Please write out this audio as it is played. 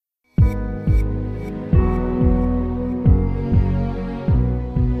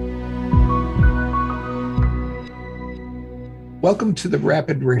Welcome to the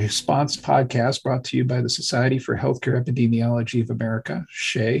Rapid Response Podcast brought to you by the Society for Healthcare Epidemiology of America,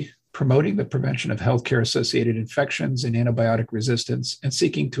 SHEA, promoting the prevention of healthcare-associated infections and antibiotic resistance and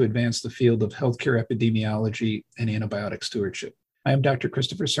seeking to advance the field of healthcare epidemiology and antibiotic stewardship. I am Dr.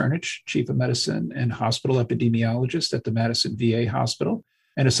 Christopher Cernich, Chief of Medicine and Hospital Epidemiologist at the Madison VA Hospital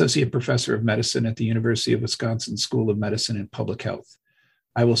and Associate Professor of Medicine at the University of Wisconsin School of Medicine and Public Health.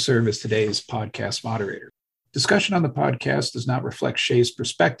 I will serve as today's podcast moderator. Discussion on the podcast does not reflect SHEA's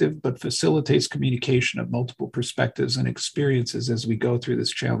perspective, but facilitates communication of multiple perspectives and experiences as we go through this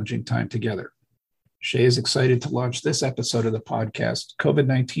challenging time together. SHEA is excited to launch this episode of the podcast,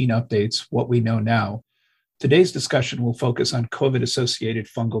 COVID-19 Updates, What We Know Now. Today's discussion will focus on COVID-associated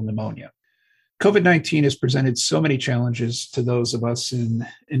fungal pneumonia. COVID-19 has presented so many challenges to those of us in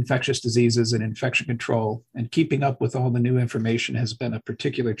infectious diseases and infection control, and keeping up with all the new information has been a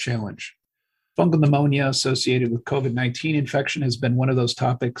particular challenge. Fungal pneumonia associated with COVID-19 infection has been one of those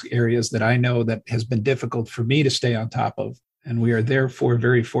topic areas that I know that has been difficult for me to stay on top of. And we are therefore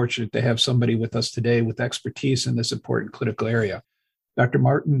very fortunate to have somebody with us today with expertise in this important clinical area. Dr.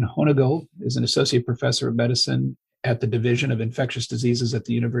 Martin Honegal is an associate professor of medicine at the Division of Infectious Diseases at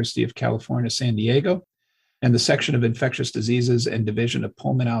the University of California, San Diego, and the Section of Infectious Diseases and Division of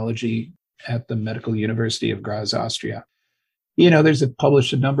Pulmonology at the Medical University of Graz, Austria. There's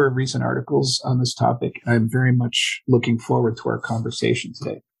published a number of recent articles on this topic. I'm very much looking forward to our conversation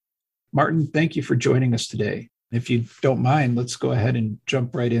today. Martin, thank you for joining us today. If you don't mind, let's go ahead and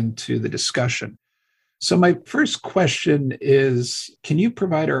jump right into the discussion. So my first question is, can you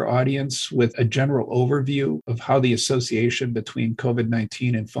provide our audience with a general overview of how the association between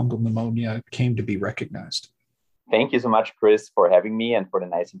COVID-19 and fungal pneumonia came to be recognized? Thank you so much, Chris, for having me and for the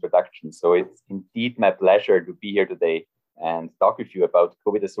nice introduction. So it's indeed my pleasure to be here today and talk with you about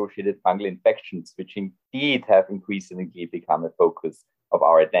COVID-associated fungal infections, which indeed have increasingly become a focus of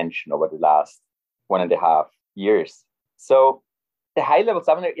our attention over the last 1.5 years. So the high-level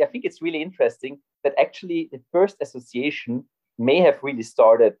summary, I think it's really interesting that actually the first association may have really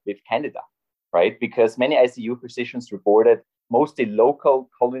started with Candida, right? Because many ICU physicians reported mostly local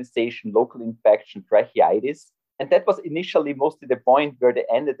colonization, local infection, tracheitis. And that was initially mostly the point where they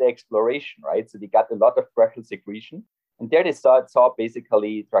ended the exploration, right? So they got a lot of tracheal secretion. And there they saw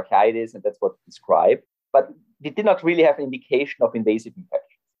basically tracheitis, and that's what described. But they did not really have an indication of invasive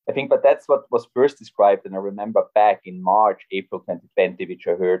infections. I think, but that's what was first described. And I remember back in March, April 2020, which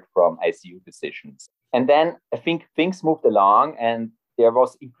I heard from ICU physicians. And then I think things moved along, and there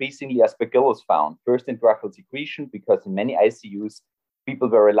was increasingly aspergillus found, first in tracheal secretion, because in many ICUs, people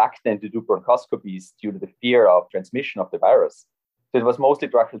were reluctant to do bronchoscopies due to the fear of transmission of the virus. So it was mostly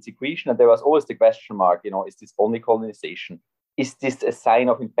tracheal secretion, and there was always the question mark, is this only colonization? Is this a sign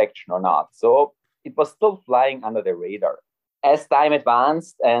of infection or not? So it was still flying under the radar. As time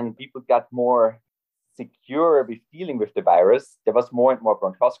advanced and people got more secure with dealing with the virus, there was more and more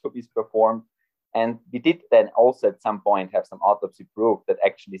bronchoscopies performed. And we did then also at some point have some autopsy proof that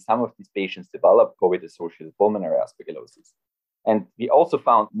actually some of these patients developed COVID-associated pulmonary aspergillosis. And we also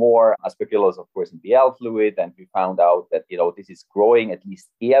found more aspergillus, of course, in BL fluid. And we found out that, this is growing at least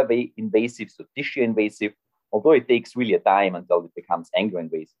airway invasive, so tissue invasive, although it takes really a time until it becomes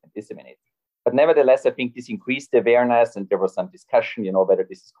angio-invasive and disseminates. But nevertheless, I think this increased the awareness, and there was some discussion, whether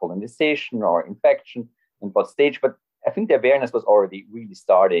this is colonization or infection and what stage. But I think the awareness was already really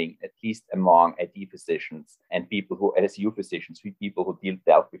starting, at least among ID physicians and people who, ICU physicians, people who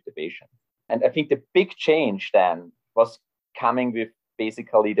dealt with the patient. And I think the big change then was coming with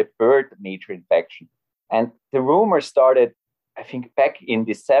basically the third major infection. And the rumor started, I think, back in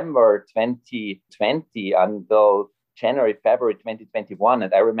December 2020 until January, February 2021.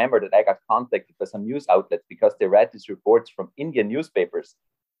 And I remember that I got contacted by some news outlets because they read these reports from Indian newspapers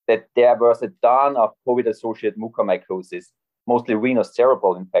that there was a ton of COVID-associated mucormycosis, mostly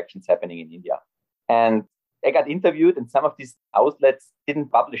rhinocerebral infections happening in India. And I got interviewed, and some of these outlets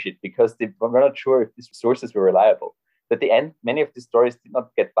didn't publish it because they were not sure if these sources were reliable. At the end, many of the stories did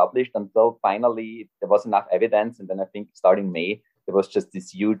not get published until finally there was enough evidence. And then I think starting May, there was just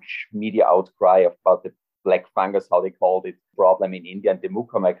this huge media outcry about the black fungus, how they called it, problem in India, and the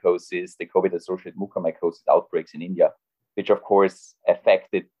mucormycosis, the COVID-associated mucormycosis outbreaks in India, which of course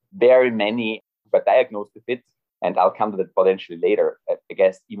affected very many who were diagnosed with it. And I'll come to that potentially later. I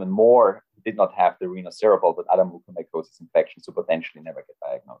guess even more did not have the rhinocerebral, but other mucormycosis infections who potentially never get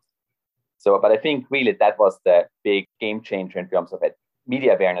diagnosed. So, but I think really that was the big game changer in terms of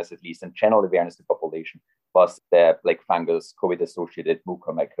media awareness, at least, and general awareness in the population, was the black fungus COVID-associated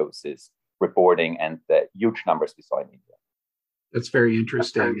mucormycosis reporting and the huge numbers we saw in India. That's very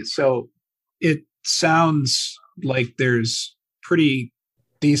interesting. So it sounds like there's pretty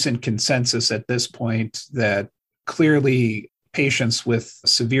decent consensus at this point that clearly patients with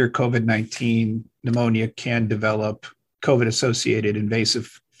severe COVID-19 pneumonia can develop COVID-associated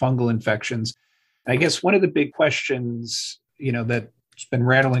invasive fungal infections. I guess one of the big questions, that's been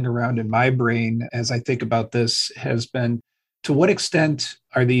rattling around in my brain as I think about this has been, to what extent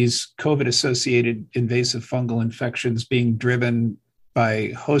are these COVID-associated invasive fungal infections being driven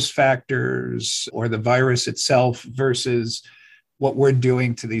by host factors or the virus itself versus what we're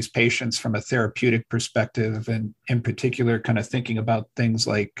doing to these patients from a therapeutic perspective, and in particular, kind of thinking about things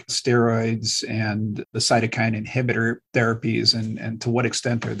like steroids and the cytokine inhibitor therapies, and to what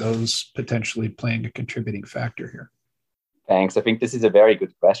extent are those potentially playing a contributing factor here? Thanks. I think this is a very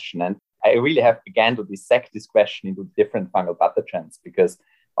good question. And I really have began to dissect this question into different fungal pathogens, because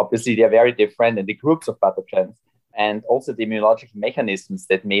obviously they are very different, and the groups of pathogens and also the immunological mechanisms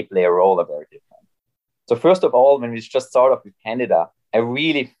that may play a role are very different. So first of all, when we just start off with Candida, I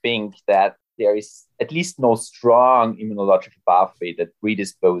really think that there is at least no strong immunological pathway that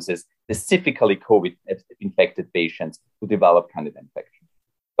predisposes specifically COVID-infected patients to develop Candida infection.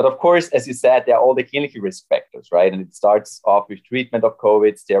 But of course, as you said, there are all the clinical risk factors, right? And it starts off with treatment of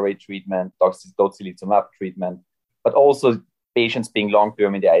COVID, steroid treatment, tocilizumab treatment, but also patients being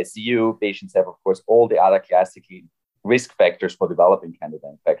long-term in the ICU. Patients have, of course, all the other classical risk factors for developing Candida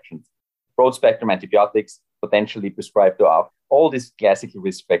infections. Broad-spectrum antibiotics potentially prescribed to us. All these classical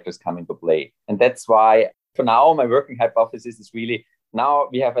risk factors come into play. And that's why, for now, my working hypothesis is really, now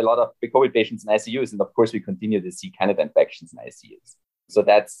we have a lot of COVID patients in ICUs, and of course, we continue to see Candida infections in ICUs. So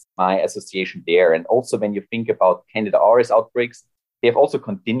that's my association there. And also, when you think about Candida auris outbreaks, they have also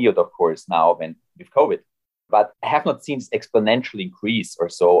continued, of course, now with COVID. But I have not seen this exponential increase or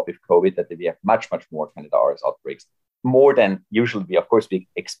so with COVID, that we have much, much more Candida auris outbreaks. More than usually, we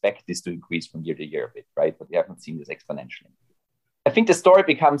expect this to increase from year to year a bit, right? But we haven't seen this exponentially. I think the story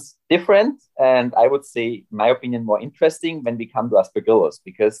becomes different, and I would say, in my opinion, more interesting when we come to Aspergillus,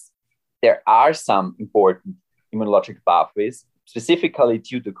 because there are some important immunological pathways, specifically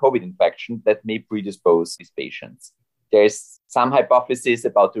due to COVID infection, that may predispose these patients. There's some hypothesis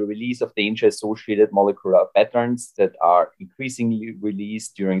about the release of danger-associated molecular patterns that are increasingly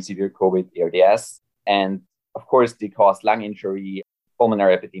released during severe COVID ARDS. And of course, they cause lung injury,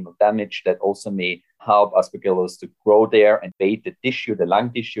 pulmonary epithelial damage that also may help Aspergillus to grow there and invade the tissue, the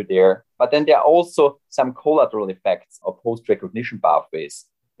lung tissue there. But then there are also some collateral effects of host recognition pathways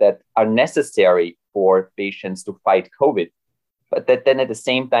that are necessary for patients to fight COVID. But that then at the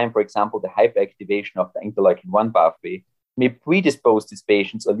same time, for example, the hyperactivation of the interleukin-1 pathway may predispose these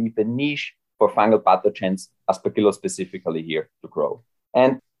patients or leave a niche for fungal pathogens, Aspergillus specifically here, to grow.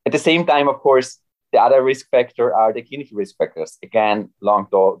 And at the same time, of course, the other risk factor are the clinical risk factors. Again,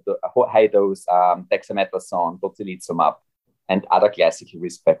 high dose dexamethasone, tocilizumab, and other classical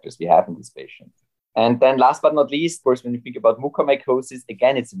risk factors we have in these patients. And then last but not least, of course, when you think about mucormycosis,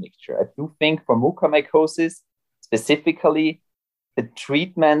 again, it's a mixture. I do think for mucormycosis, specifically, the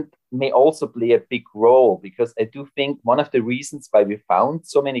treatment may also play a big role, because I do think one of the reasons why we found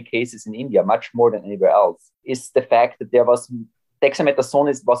so many cases in India, much more than anywhere else, is the fact that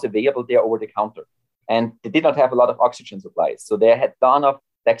dexamethasone was available there over the counter. And they did not have a lot of oxygen supplies. So they had done of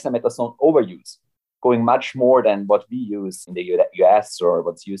dexamethasone overuse, going much more than what we use in the US or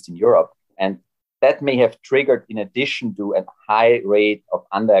what's used in Europe. And that may have triggered, in addition to a high rate of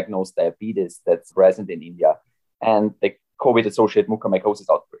undiagnosed diabetes that's present in India, and the COVID-associated mucormycosis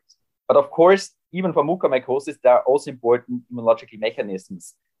outbreaks. But of course, even for mucormycosis, there are also important immunological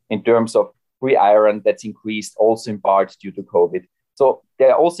mechanisms in terms of free iron that's increased also in part due to COVID. So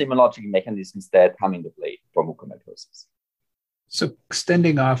there are also immunological mechanisms that come into play for mucormycosis. So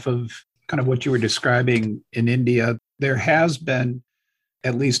extending off of kind of what you were describing in India, there has been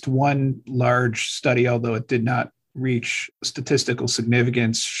at least one large study, although it did not reach statistical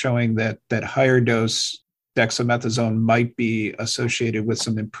significance, showing that higher dose dexamethasone might be associated with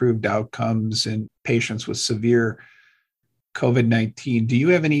some improved outcomes in patients with severe COVID-19. Do you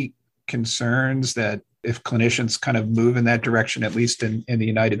have any concerns that if clinicians kind of move in that direction, at least in the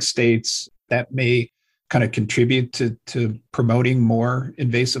United States, that may kind of contribute to promoting more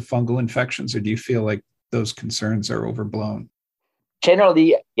invasive fungal infections? Or do you feel like those concerns are overblown?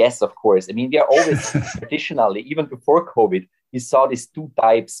 Generally, yes, of course. I mean, we are always traditionally, even before COVID, we saw these two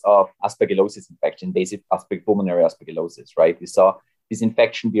types of aspergillosis infection, invasive pulmonary aspergillosis, right? We saw this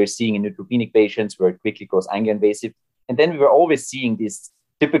infection we are seeing in neutropenic patients where it quickly goes angioinvasive. And then we were always seeing these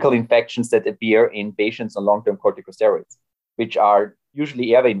typical infections that appear in patients on long-term corticosteroids, which are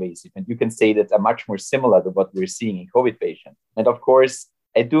usually airway invasive. And you can say that are much more similar to what we're seeing in COVID patients. And of course,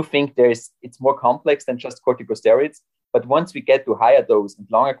 I do think it's more complex than just corticosteroids. But once we get to higher dose and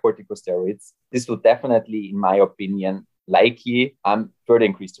longer corticosteroids, this will definitely, in my opinion, likely further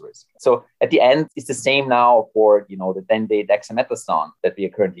increase the risk. So at the end, it's the same now for the 10-day dexamethasone that we are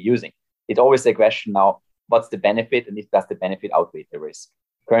currently using. It's always a question now, what's the benefit, and does the benefit outweigh the risk?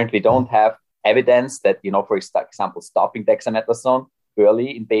 Currently, don't have evidence that, for example, stopping dexamethasone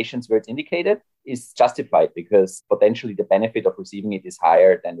early in patients where it's indicated is justified, because potentially the benefit of receiving it is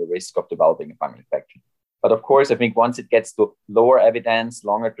higher than the risk of developing a fungal infection. But of course, I think once it gets to lower evidence,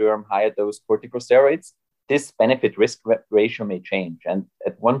 longer term, higher dose corticosteroids, this benefit risk ratio may change. And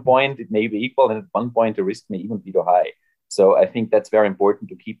at one point, it may be equal, and at one point, the risk may even be too high. So I think that's very important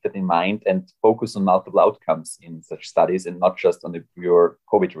to keep that in mind and focus on multiple outcomes in such studies and not just on the pure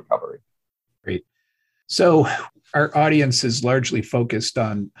COVID recovery. Great. So our audience is largely focused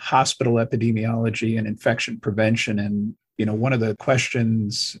on hospital epidemiology and infection prevention. And, one of the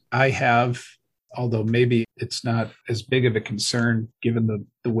questions I have, although maybe it's not as big of a concern given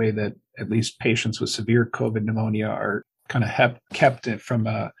the way that at least patients with severe COVID pneumonia are kind of kept from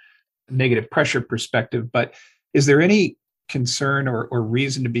a negative pressure perspective, but is there any concern or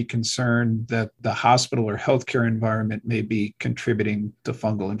reason to be concerned that the hospital or healthcare environment may be contributing to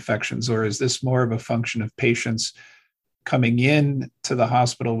fungal infections? Or is this more of a function of patients coming in to the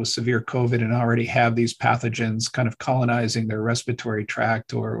hospital with severe COVID and already have these pathogens kind of colonizing their respiratory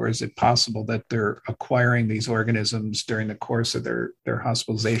tract? Or is it possible that they're acquiring these organisms during the course of their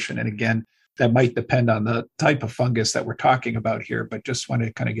hospitalization? And again, that might depend on the type of fungus that we're talking about here, but just wanted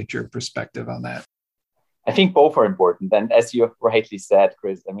to kind of get your perspective on that. I think both are important. And as you rightly said,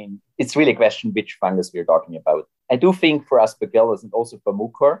 Chris, it's really a question which fungus we're talking about. I do think for Aspergillus and also for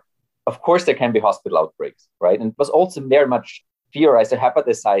Mucor, of course, there can be hospital outbreaks, right? And it was also very much theorized or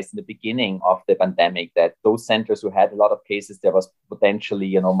hypothesized in the beginning of the pandemic that those centers who had a lot of cases, there was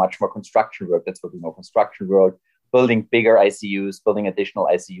potentially, much more construction work. That's what we know, construction work, building bigger ICUs, building additional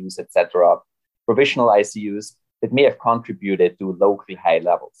ICUs, etc., provisional ICUs that may have contributed to locally high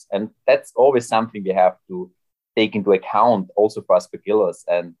levels. And that's always something we have to take into account also for Aspergillus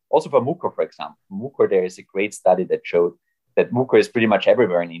and also for Mucor, for example. Mucor, there is a great study that showed that Mucor is pretty much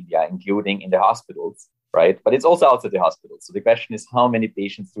everywhere in India, including in the hospitals, right? But it's also outside the hospitals. So the question is, how many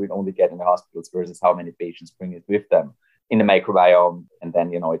patients do it only get in the hospitals versus how many patients bring it with them in the microbiome? And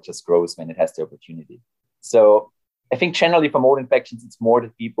then, it just grows when it has the opportunity. So I think generally for mold infections, it's more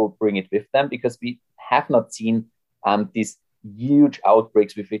that people bring it with them because we have not seen these huge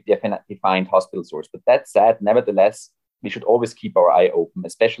outbreaks with a defined hospital source. But that said, nevertheless, we should always keep our eye open,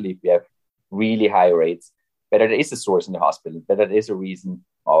 especially if we have really high rates, whether there is a source in the hospital, whether there is a reason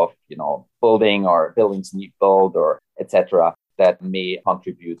of, building or buildings need build or etc. that may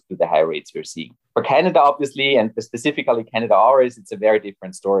contribute to the high rates we're seeing. For Candida, obviously, and specifically Candida auris, it's a very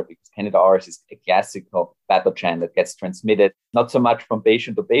different story because Candida auris is a classical pathogen that gets transmitted not so much from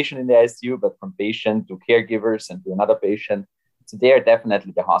patient to patient in the ICU, but from patient to caregivers and to another patient. So there,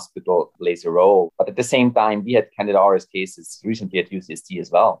 definitely the hospital plays a role. But at the same time, we had Candida auris cases recently at UCSD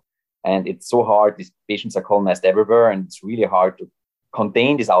as well. And it's so hard. These patients are colonized everywhere, and it's really hard to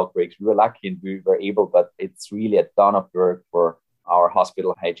contain these outbreaks. We were lucky and we were able, but it's really a ton of work for our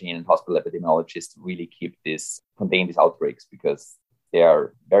hospital hygiene and hospital epidemiologists to really contain these outbreaks because they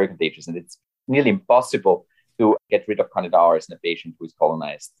are very contagious. And it's nearly impossible to get rid of Candida auris in a patient who is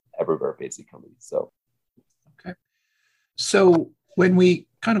colonized everywhere, basically. So, okay. So when we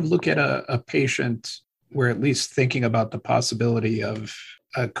kind of look at a patient, we're at least thinking about the possibility of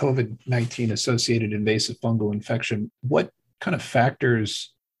a COVID-19 associated invasive fungal infection. What kind of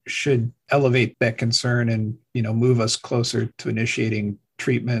factors should elevate that concern and, move us closer to initiating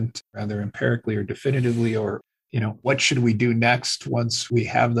treatment, either empirically or definitively, or, what should we do next once we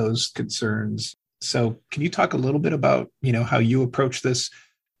have those concerns? So can you talk a little bit about, how you approach this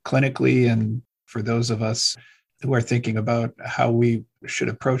clinically, and for those of us who are thinking about how we should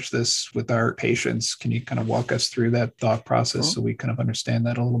approach this with our patients, can you kind of walk us through that thought process so we kind of understand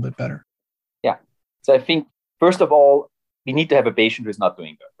that a little bit better? Yeah. So I think, first of all, we need to have a patient who's not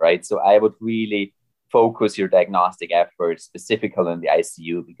doing good, right? So I would really focus your diagnostic efforts specifically in the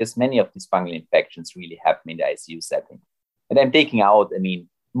ICU because many of these fungal infections really happen in the ICU setting. And I'm taking out,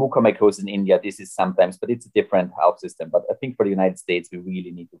 mucormycosis in India, this is sometimes, but it's a different health system. But I think for the United States, we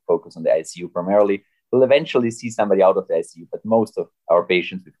really need to focus on the ICU primarily. We'll eventually see somebody out of the ICU, but most of our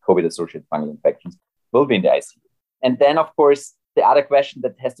patients with COVID-associated fungal infections will be in the ICU. And then, of course, the other question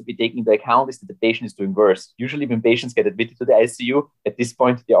that has to be taken into account is that the patient is doing worse. Usually when patients get admitted to the ICU, at this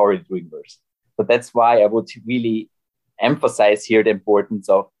point, they're already doing worse. So that's why I would really emphasize here the importance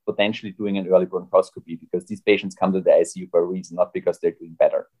of potentially doing an early bronchoscopy because these patients come to the ICU for a reason, not because they're doing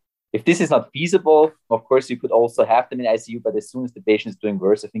better. If this is not feasible, of course, you could also have them in ICU, but as soon as the patient is doing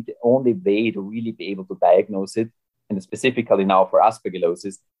worse, I think the only way to really be able to diagnose it, and specifically now for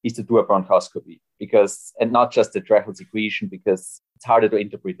aspergillosis, is to do a bronchoscopy and not just the tracheal secretion, because it's harder to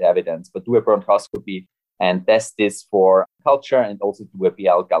interpret the evidence, but do a bronchoscopy and test this for culture and also do a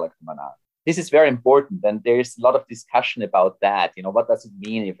BL galactomannan. This is very important. And there's a lot of discussion about that. What does it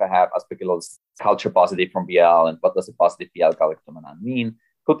mean if I have aspergillosis culture positive from BL, and what does a positive BL galactomannan mean?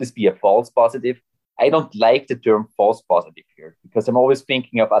 Could this be a false positive? I don't like the term false positive here, because I'm always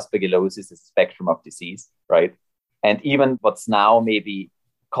thinking of aspergillosis as a spectrum of disease, right? And even what's now maybe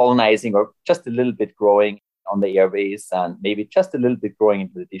colonizing or just a little bit growing on the airways and maybe just a little bit growing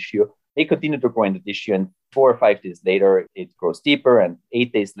into the tissue, they continue to grow in the tissue, and 4 or 5 days later, it grows deeper, and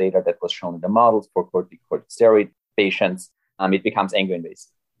 8 days later, that was shown in the models for corticosteroid patients, it becomes angioinvasive.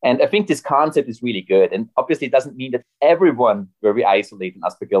 And I think this concept is really good. And obviously, it doesn't mean that everyone where we isolate an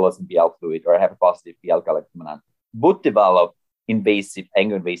aspergillus and BL fluid or have a positive BL galactomannan would develop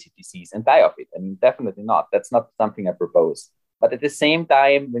angioinvasive disease and die of it. I mean, definitely not. That's not something I propose. But at the same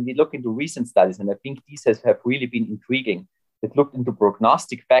time, when we look into recent studies, and I think these have really been intriguing, that looked into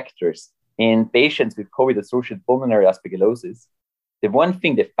prognostic factors in patients with COVID-associated pulmonary aspergillosis, the one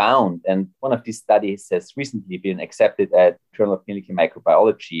thing they found, and one of these studies has recently been accepted at Journal of Clinical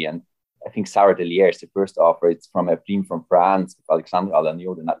Microbiology, and I think Sarah Delier is the first author. It's from a team from France, with Alexandre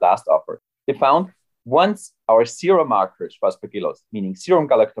Alagnaud, the last author. They found once our serum markers for aspergillus, meaning serum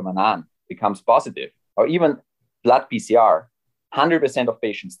galactomannan, becomes positive, or even blood PCR, 100% of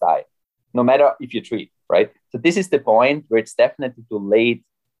patients die, no matter if you treat, right? So this is the point where it's definitely too late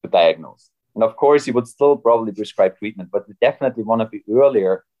to diagnose. And of course, you would still probably prescribe treatment, but we definitely want to be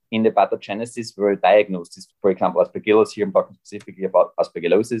earlier in the pathogenesis where diagnosis, for example, aspergillus, here I'm talking specifically about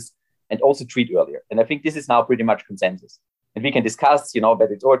aspergillosis, and also treat earlier. And I think this is now pretty much consensus. And we can discuss, that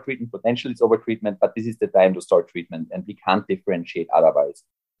it's overtreatment, potentially it's overtreatment, but this is the time to start treatment, and we can't differentiate otherwise.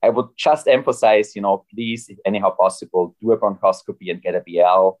 I would just emphasize, please, if anyhow possible, do a bronchoscopy and get a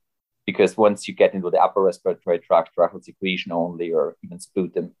BL, because once you get into the upper respiratory tract, tracheal secretion only, or even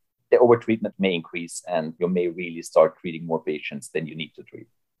sputum, the overtreatment may increase, and you may really start treating more patients than you need to treat.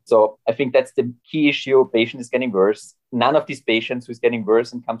 So I think that's the key issue. Patient is getting worse. None of these patients who's getting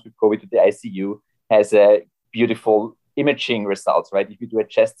worse and comes with COVID to the ICU has a beautiful imaging results, right? If you do a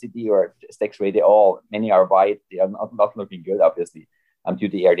chest CT or chest X-ray, many are white. They are not looking good, obviously, due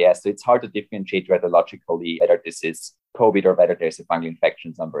to ARDS. So it's hard to differentiate radiologically whether this is COVID or whether there's a fungal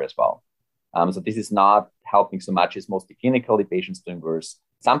infection somewhere as well. So this is not helping so much. It's mostly clinically patients doing worse.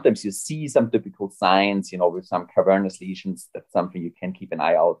 Sometimes you see some typical signs, with some cavernous lesions. That's something you can keep an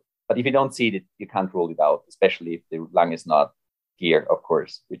eye out. But if you don't see it, you can't rule it out, especially if the lung is not clear, of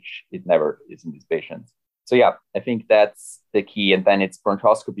course, which it never is in these patients. So yeah, I think that's the key. And then it's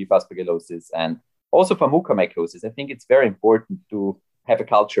bronchoscopy for aspergillosis, and also for mucormycosis. I think it's very important to have a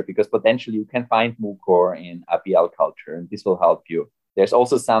culture, because potentially you can find mucor in a BL culture, and this will help you. There's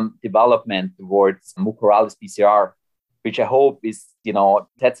also some development towards mucoralis PCR, which I hope is,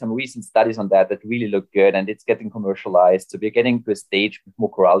 had some recent studies on that really look good, and it's getting commercialized. So we're getting to a stage with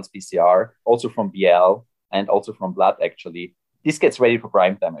mucoralis PCR, also from BL and also from blood, actually. This gets ready for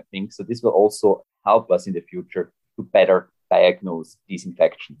prime time, I think. So this will also help us in the future to better diagnose these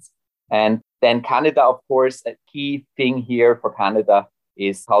infections. And then Candida, of course, a key thing here for Candida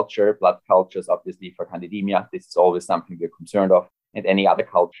is culture, blood cultures, obviously, for candidemia. This is always something we're concerned of. And any other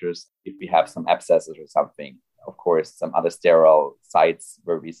cultures, if we have some abscesses or something, of course, some other sterile sites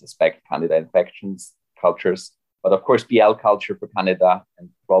where we suspect Candida infections, cultures. But of course, BL culture for Candida, and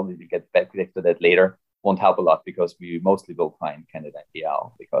probably we'll get back to that later, won't help a lot, because we mostly will find Candida in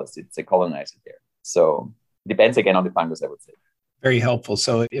BL because it's a colonizer there. So it depends again on the fungus, I would say. Very helpful.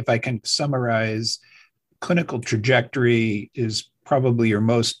 So if I can summarize, clinical trajectory is probably your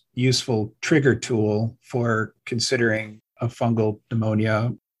most useful trigger tool for considering a fungal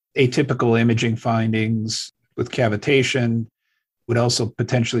pneumonia. Atypical imaging findings with cavitation would also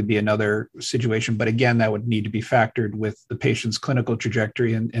potentially be another situation. But again, that would need to be factored with the patient's clinical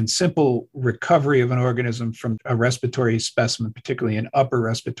trajectory, and simple recovery of an organism from a respiratory specimen, particularly an upper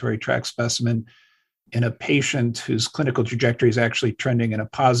respiratory tract specimen, in a patient whose clinical trajectory is actually trending in a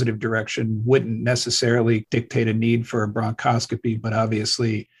positive direction wouldn't necessarily dictate a need for a bronchoscopy. But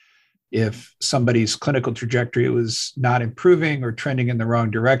obviously, if somebody's clinical trajectory was not improving or trending in the wrong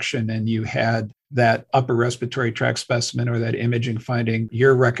direction, and you had that upper respiratory tract specimen or that imaging finding,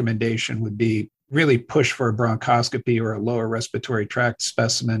 your recommendation would be really push for a bronchoscopy or a lower respiratory tract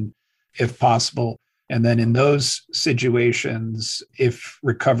specimen if possible. And then in those situations, if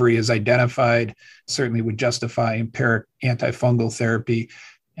recovery is identified, certainly would justify empiric antifungal therapy.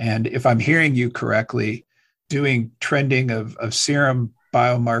 And if I'm hearing you correctly, doing trending of serum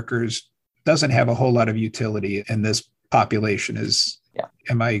biomarkers doesn't have a whole lot of utility in this population.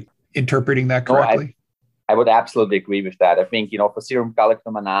 Am I interpreting that correctly? I would absolutely agree with that. I think, for serum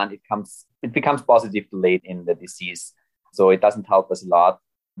galactomannan, it becomes positive too late in the disease. So it doesn't help us a lot.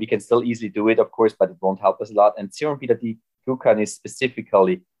 We can still easily do it, of course, but it won't help us a lot. And serum beta-D-glucan is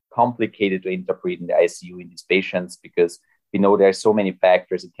specifically complicated to interpret in the ICU in these patients because we know there are so many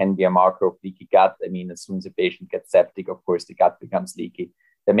factors. It can be a marker of leaky gut. I mean, as soon as a patient gets septic, of course, the gut becomes leaky.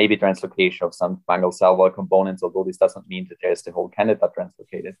 There may be translocation of some fungal cell wall components, although this doesn't mean that there's the whole candida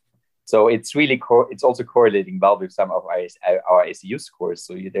translocated. So it's really it's also correlating well with some of our ICU scores.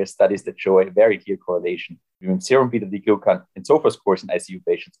 So there's studies that show a very clear correlation between serum beta-D-glucan and SOFA scores in ICU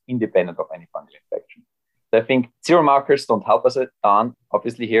patients, independent of any fungal infection. So I think serum markers don't help us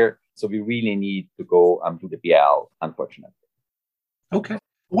obviously here. So we really need to go to the BL, unfortunately. Okay. I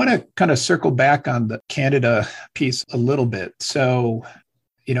want to kind of circle back on the Candida piece a little bit. So,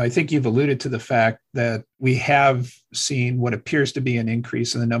 I think you've alluded to the fact that we have seen what appears to be an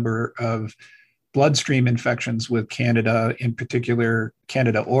increase in the number of bloodstream infections with Candida. In particular,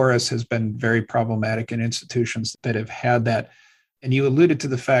 Candida auris has been very problematic in institutions that have had that. And you alluded to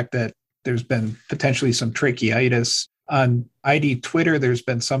the fact that there's been potentially some tracheitis. On ID Twitter, there's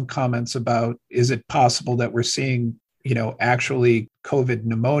been some comments about, is it possible that we're seeing, actually COVID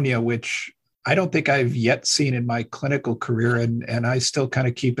pneumonia, which I don't think I've yet seen in my clinical career, and I still kind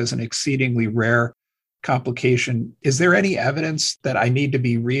of keep as an exceedingly rare complication. Is there any evidence that I need to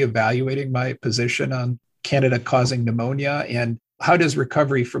be reevaluating my position on Candida causing pneumonia? And how does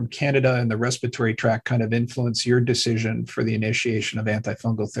recovery from Candida and the respiratory tract kind of influence your decision for the initiation of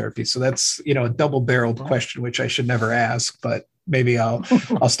antifungal therapy? So that's, a double-barreled question, which I should never ask, but maybe I'll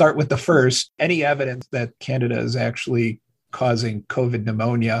start with the first. Any evidence that Candida is actually causing COVID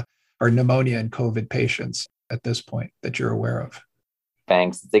pneumonia or pneumonia in COVID patients at this point that you're aware of?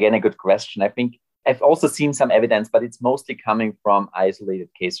 Thanks. It's again a good question. I think I've also seen some evidence, but it's mostly coming from isolated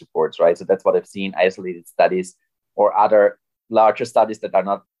case reports, right? So that's what I've seen, isolated studies or other larger studies that are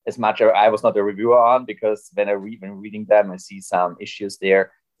not as much. I was not a reviewer on because when reading them, I see some issues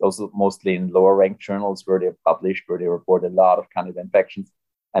there. Also mostly in lower ranked journals where they're published, where they report a lot of Candida infections.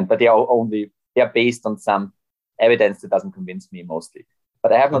 But they are based on some evidence that doesn't convince me mostly.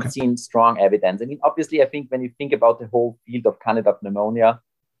 But I have not seen strong evidence. I mean, obviously, I think when you think about the whole field of Candida pneumonia,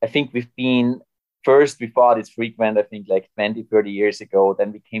 I think we thought it's frequent, I think like 20, 30 years ago.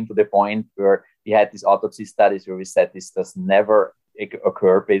 Then we came to the point where we had these autopsy studies where we said this does never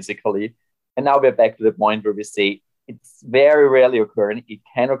occur, basically. And now we're back to the point where we say it's very rarely occurring. It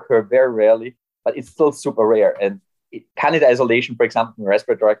can occur very rarely, but it's still super rare. And Candida isolation, for example, in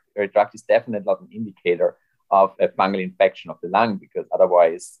respiratory tract is definitely not an indicator of a fungal infection of the lung, because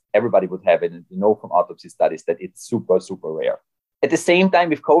otherwise everybody would have it. And we know from autopsy studies that it's super, super rare. At the same time,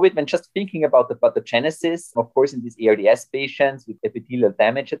 with COVID, when just thinking about the pathogenesis, of course, in these ARDS patients with epithelial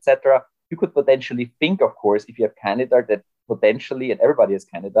damage, etc., you could potentially think, of course, if you have Candida, that potentially, and everybody has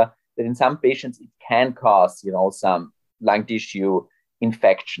Candida, that in some patients it can cause, some lung tissue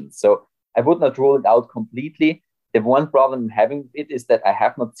infections. So I would not rule it out completely. The one problem having with it is that I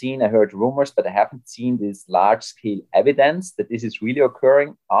heard rumors, but I haven't seen this large-scale evidence that this is really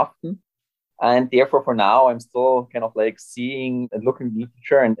occurring often. And therefore, for now, I'm still kind of like seeing and looking at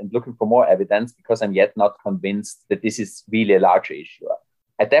literature and looking for more evidence because I'm yet not convinced that this is really a larger issue.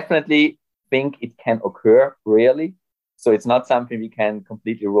 I definitely think it can occur rarely. So it's not something we can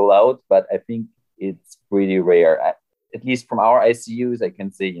completely rule out, but I think it's pretty rare. At least from our ICUs, I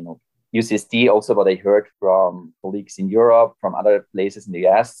can say, UCSD, also what I heard from colleagues in Europe, from other places in the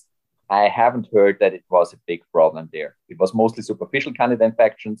US, I haven't heard that it was a big problem there. It was mostly superficial Candida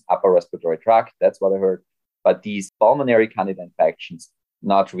infections, upper respiratory tract, that's what I heard. But these pulmonary Candida infections,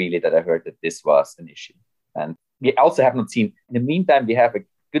 not really that I heard that this was an issue. And we also have not seen, in the meantime, we have a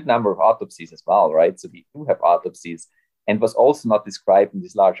good number of autopsies as well, right? So we do have autopsies, and was also not described in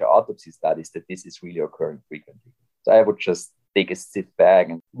these larger autopsy studies that this is really occurring frequently. So I would just take a sit back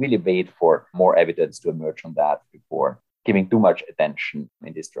and really wait for more evidence to emerge on that before giving too much attention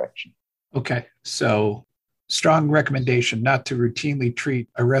in this direction. Okay. So strong recommendation not to routinely treat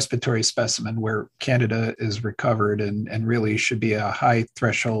a respiratory specimen where Candida is recovered and really should be a high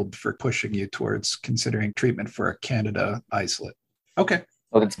threshold for pushing you towards considering treatment for a Candida isolate. Okay.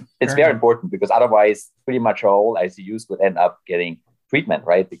 So it's very important because otherwise pretty much all ICUs would end up getting treatment,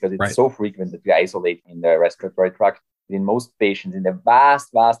 right? Because it's so frequent that we isolate in the respiratory tract. In most patients, in the vast,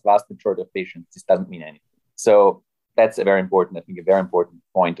 vast, vast majority of patients, this doesn't mean anything. So that's a very important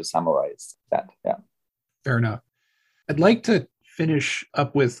point to summarize that. Yeah. Fair enough. I'd like to finish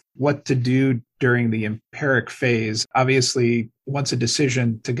up with what to do during the empiric phase. Obviously, once a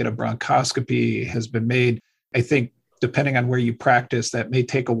decision to get a bronchoscopy has been made, I think depending on where you practice, that may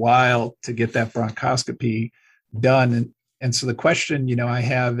take a while to get that bronchoscopy done. And so the question, I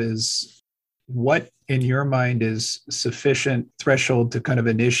have is, what in your mind is sufficient threshold to kind of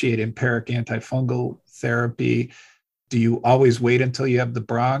initiate empiric antifungal therapy? Do you always wait until you have the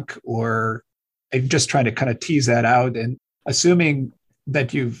bronch, or I'm just trying to kind of tease that out? And assuming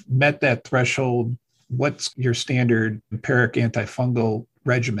that you've met that threshold, what's your standard empiric antifungal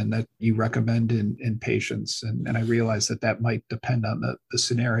regimen that you recommend in patients? And I realize that might depend on the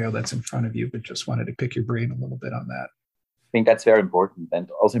scenario that's in front of you, but just wanted to pick your brain a little bit on that. I think that's very important, and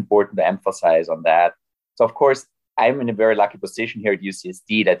also important to emphasize on that. So, of course, I'm in a very lucky position here at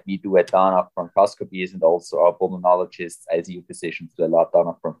UCSD that we do a ton of bronchoscopies, and also our pulmonologists, ICU physicians do a lot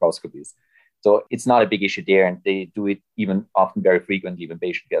of bronchoscopies. So it's not a big issue there, and they do it even often very frequently when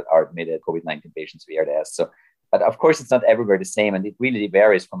patients are admitted, COVID-19 patients with ARDS. But of course, it's not everywhere the same, and it really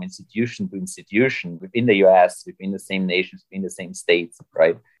varies from institution to institution within the US, within the same nations, within the same states,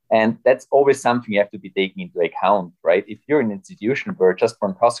 right? And that's always something you have to be taking into account, right? If you're in an institution where just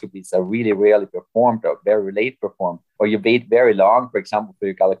bronchoscopies are really rarely performed or very late performed, or you wait very long, for example, for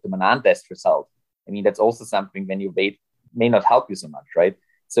your galactomannan test result, that's also something when you wait may not help you so much, right?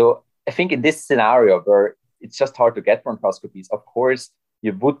 So I think in this scenario where it's just hard to get bronchoscopies, of course,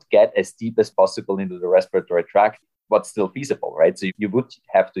 you would get as deep as possible into the respiratory tract, what's still feasible, right? So you would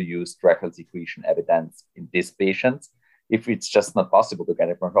have to use tracheal secretion evidence in these patients if it's just not possible to get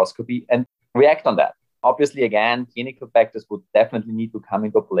a bronchoscopy, and react on that. Obviously, again, clinical factors would definitely need to come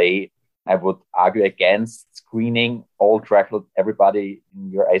into play. I would argue against screening everybody in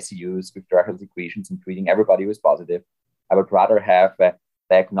your ICUs with tracheal secretions and treating everybody who is positive. I would rather have a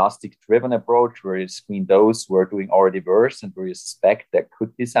diagnostic-driven approach where you screen those who are doing already worse and where you suspect there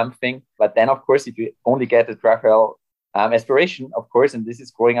could be something. But then, of course, if you only get a tracheal aspiration, of course, and this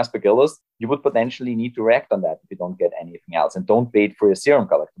is growing aspergillus, you would potentially need to react on that if you don't get anything else. And don't wait for your serum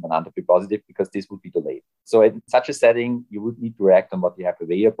galactomannan to be positive, because this would be delayed. So in such a setting, you would need to react on what you have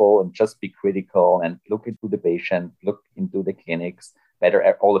available and just be critical and look into the patient, look into the clinics,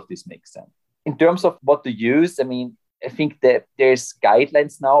 whether all of this makes sense. In terms of what to use, I think that there's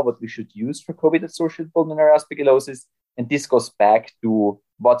guidelines now what we should use for COVID-associated pulmonary aspergillosis. And this goes back to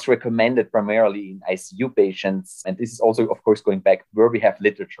what's recommended primarily in ICU patients. And this is also, of course, going back where we have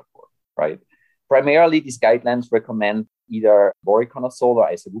literature for, right? Primarily, these guidelines recommend either voriconazole or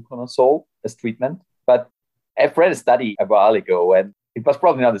isovuconazole as treatment. But I've read a study a while ago, and it was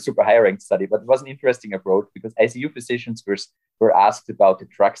probably not a super high-ranked study, but it was an interesting approach because ICU physicians were asked about the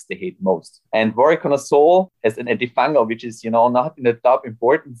drugs they hate most. And voriconazole as an antifungal, which is, not in the top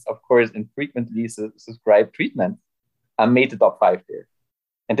importance, of course, and frequently prescribed treatment, made the top 5 there.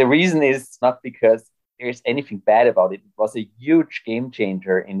 And the reason is not because there's anything bad about it. It was a huge game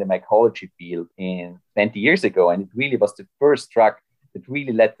changer in the mycology field 20 years ago. And it really was the first drug that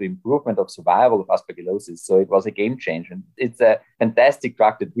really led to improvement of survival of aspergillosis. So it was a game changer. And it's a fantastic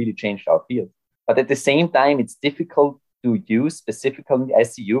drug that really changed our field. But at the same time, it's difficult to use specifically in the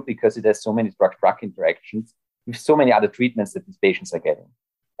ICU because it has so many drug-drug interactions with so many other treatments that these patients are getting.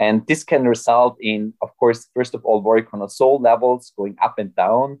 And this can result in, of course, first of all, voriconazole levels going up and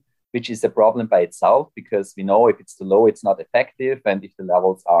down, which is a problem by itself because we know if it's too low, it's not effective. And if the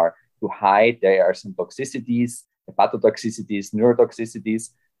levels are too high, there are some toxicities, hepatotoxicities, neurotoxicities.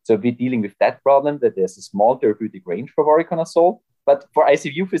 So we're dealing with that problem, that there's a small therapeutic range for voriconazole. But for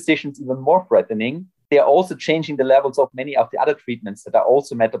ICU physicians, even more threatening, they are also changing the levels of many of the other treatments that are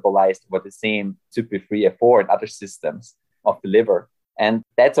also metabolized over the same CYP3A4 and other systems of the liver. And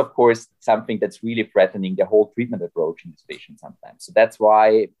that's, of course, something that's really threatening the whole treatment approach in this patient sometimes. So that's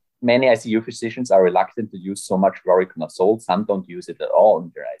why many ICU physicians are reluctant to use so much voriconazole. Some don't use it at all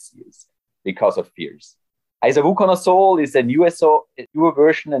in their ICUs because of fears. Isovuconazole is a newer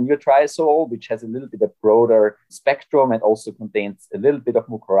version, a newer triazole, which has a little bit of broader spectrum and also contains a little bit of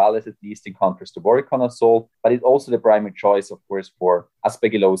mucorales, at least in contrast to voriconazole. But it's also the primary choice, of course, for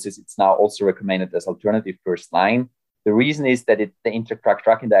aspergillosis. It's now also recommended as alternative first line. The reason is that the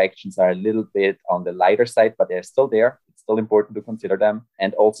intra-drug interactions are a little bit on the lighter side, but they're still there. It's still important to consider them.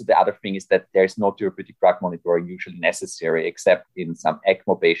 And also the other thing is that there's no therapeutic drug monitoring usually necessary, except in some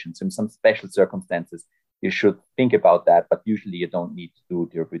ECMO patients. In some special circumstances, you should think about that, but usually you don't need to do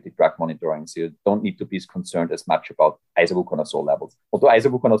therapeutic drug monitoring. So you don't need to be concerned as much about isovuconazole levels. Although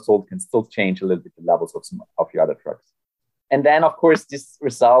isovuconazole can still change a little bit the levels of some of your other drugs. And then, of course, this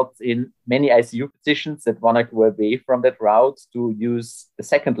results in many ICU physicians that want to go away from that route to use the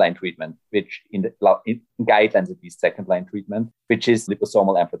second line treatment, which in guidelines at least second line treatment, which is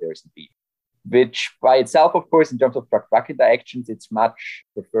liposomal amphotericin B, which by itself, of course, in terms of drug-drug interactions, it's much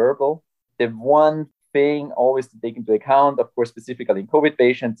preferable. The one thing always to take into account, of course, specifically in COVID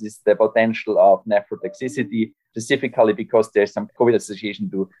patients, is the potential of nephrotoxicity, specifically because there's some COVID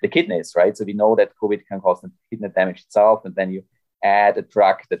association to the kidneys, right? So we know that COVID can cause kidney damage itself, and then you add a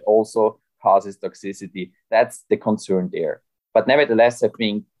drug that also causes toxicity. That's the concern there. But nevertheless, I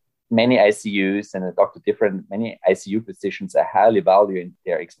think many ICUs, and I talked to many ICU physicians are highly valuing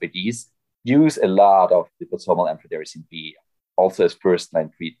their expertise, use a lot of liposomal amphotericin B also as first-line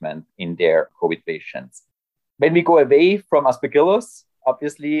treatment in their COVID patients. When we go away from aspergillus,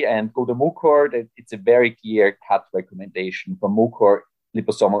 obviously, and go to Mucor, it's a very clear-cut recommendation. For Mucor,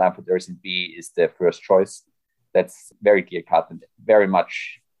 liposomal amphotericin B is the first choice. That's very clear-cut and very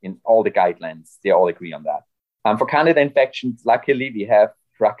much in all the guidelines. They all agree on that. For Candida infections, luckily, we have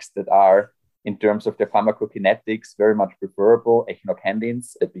drugs that are, in terms of their pharmacokinetics, very much preferable,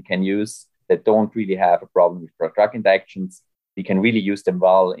 echinocandins that we can use that don't really have a problem with drug interactions. We can really use them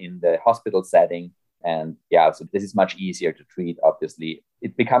well in the hospital setting. And so this is much easier to treat, obviously.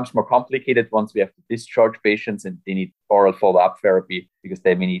 It becomes more complicated once we have to discharge patients and they need oral follow-up therapy because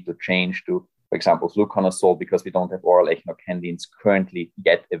then we need to change to, for example, fluconazole because we don't have oral echinocandins currently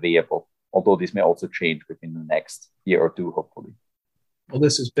yet available, although this may also change within the next year or two, hopefully. Well,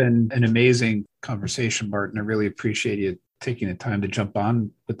 this has been an amazing conversation, Martin. I really appreciate you taking the time to jump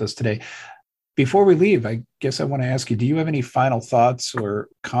on with us today. Before we leave, I guess I want to ask you, do you have any final thoughts or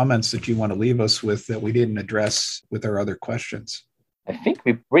comments that you want to leave us with that we didn't address with our other questions? I think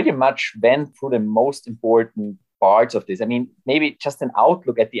we pretty much went through the most important parts of this. I mean, maybe just an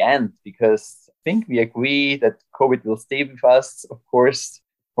outlook at the end, because I think we agree that COVID will stay with us, of course,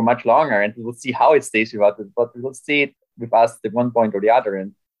 for much longer, and we will see how it stays with us, but we will see it with us at one point or the other.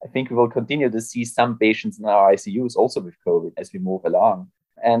 And I think we will continue to see some patients in our ICUs also with COVID as we move along.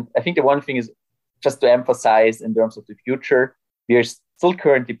 And I think the one thing is, just to emphasize in terms of the future, we are still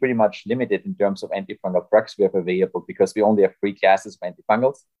currently pretty much limited in terms of antifungal drugs we have available because we only have 3 classes of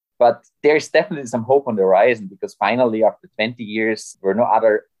antifungals. But there's definitely some hope on the horizon because finally, after 20 years, where no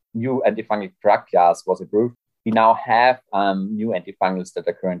other new antifungal drug class was approved, we now have new antifungals that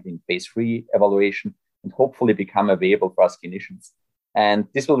are currently in phase 3 evaluation and hopefully become available for us clinicians. And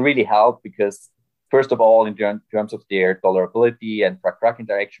this will really help because, first of all, in terms of their tolerability and drug-drug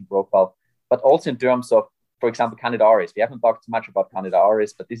interaction profile, but also in terms of, for example, Candida auris. We haven't talked much about Candida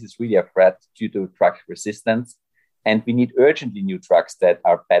auris, but this is really a threat due to drug resistance. And we need urgently new drugs that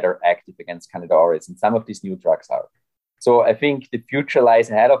are better active against Candida auris. And some of these new drugs are. So I think the future lies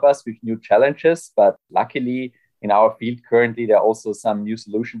ahead of us with new challenges. But luckily, in our field currently, there are also some new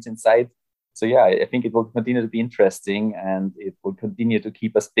solutions in sight. So I think it will continue to be interesting and it will continue to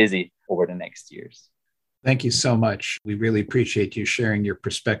keep us busy over the next years. Thank you so much. We really appreciate you sharing your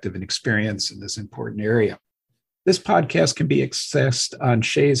perspective and experience in this important area. This podcast can be accessed on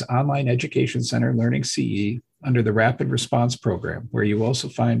SHEA's online education center, Learning CE, under the Rapid Response Program, where you also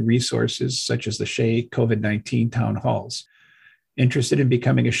find resources such as the SHEA COVID-19 town halls. Interested in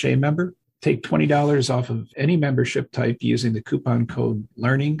becoming a SHEA member? Take $20 off of any membership type using the coupon code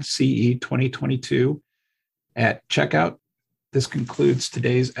LearningCE2022 at checkout. This concludes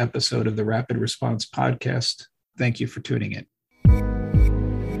today's episode of the Rapid Response Podcast. Thank you for tuning in.